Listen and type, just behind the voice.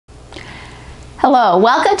Hello,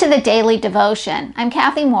 welcome to the Daily Devotion. I'm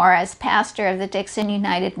Kathy Morris, pastor of the Dixon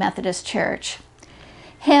United Methodist Church.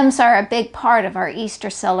 Hymns are a big part of our Easter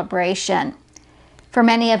celebration. For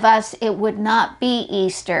many of us, it would not be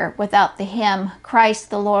Easter without the hymn, "Christ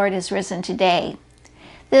the Lord is Risen Today."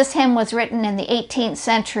 This hymn was written in the 18th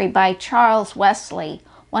century by Charles Wesley,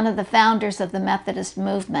 one of the founders of the Methodist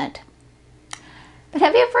movement. But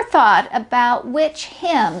have you ever thought about which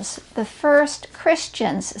hymns the first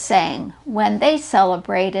Christians sang when they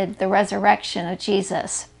celebrated the resurrection of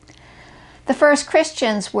Jesus? The first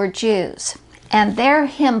Christians were Jews, and their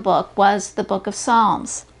hymn book was the Book of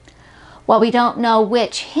Psalms. While we don't know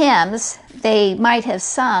which hymns they might have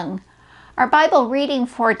sung, our Bible reading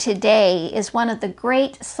for today is one of the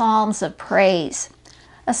great Psalms of praise,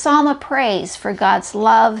 a psalm of praise for God's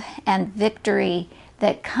love and victory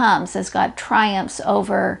that comes as God triumphs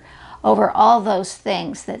over all those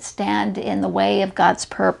things that stand in the way of God's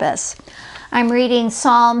purpose. I'm reading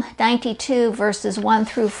Psalm 92, verses 1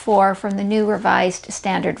 through 4 from the New Revised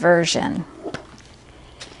Standard Version.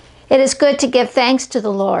 It is good to give thanks to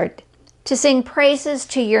the Lord, to sing praises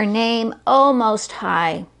to your name, O Most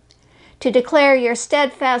High, to declare your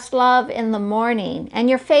steadfast love in the morning and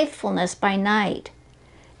your faithfulness by night,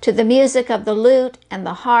 to the music of the lute and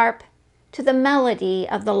the harp, to the melody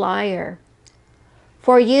of the lyre.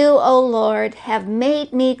 For you, O Lord, have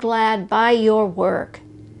made me glad by your work.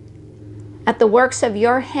 At the works of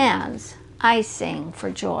your hands I sing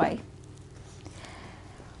for joy.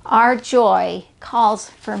 Our joy calls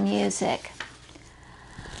for music.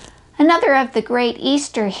 Another of the great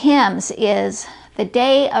Easter hymns is the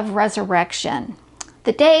Day of Resurrection.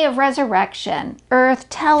 The Day of Resurrection, earth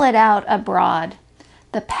tell it out abroad,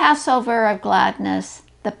 the Passover of gladness,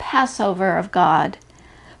 the Passover of God.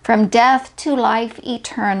 From death to life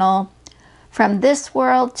eternal, from this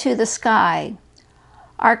world to the sky,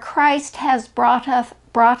 our Christ has brought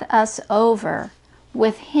us over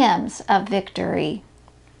with hymns of victory.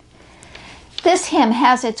 This hymn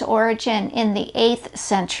has its origin in the 8th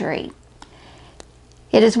century.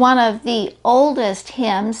 It is one of the oldest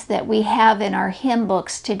hymns that we have in our hymn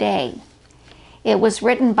books today. It was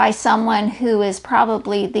written by someone who is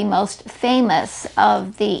probably the most famous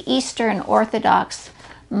of the Eastern Orthodox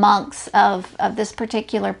monks of this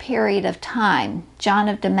particular period of time, John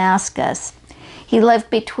of Damascus. He lived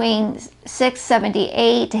between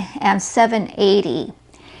 678 and 780.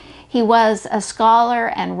 He was a scholar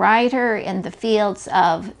and writer in the fields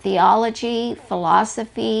of theology,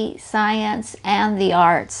 philosophy, science, and the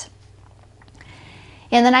arts.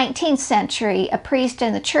 In the 19th century, a priest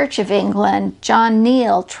in the Church of England, John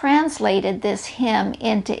Neale, translated this hymn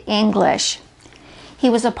into English. He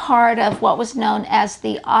was a part of what was known as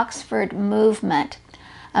the Oxford movement,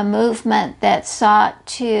 a movement that sought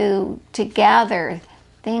to gather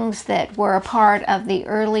things that were a part of the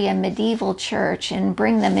early and medieval church and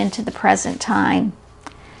bring them into the present time.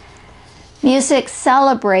 Music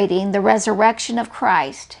celebrating the resurrection of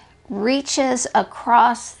Christ reaches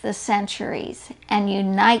across the centuries and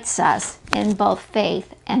unites us in both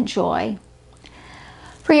faith and joy.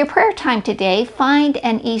 For your prayer time today, find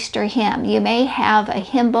an Easter hymn. You may have a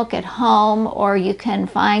hymn book at home, or you can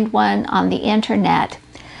find one on the internet.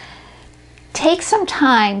 Take some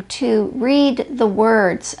time to read the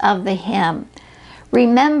words of the hymn.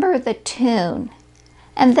 Remember the tune,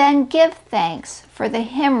 and then give thanks for the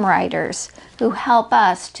hymn writers who help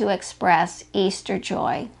us to express Easter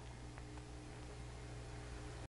joy.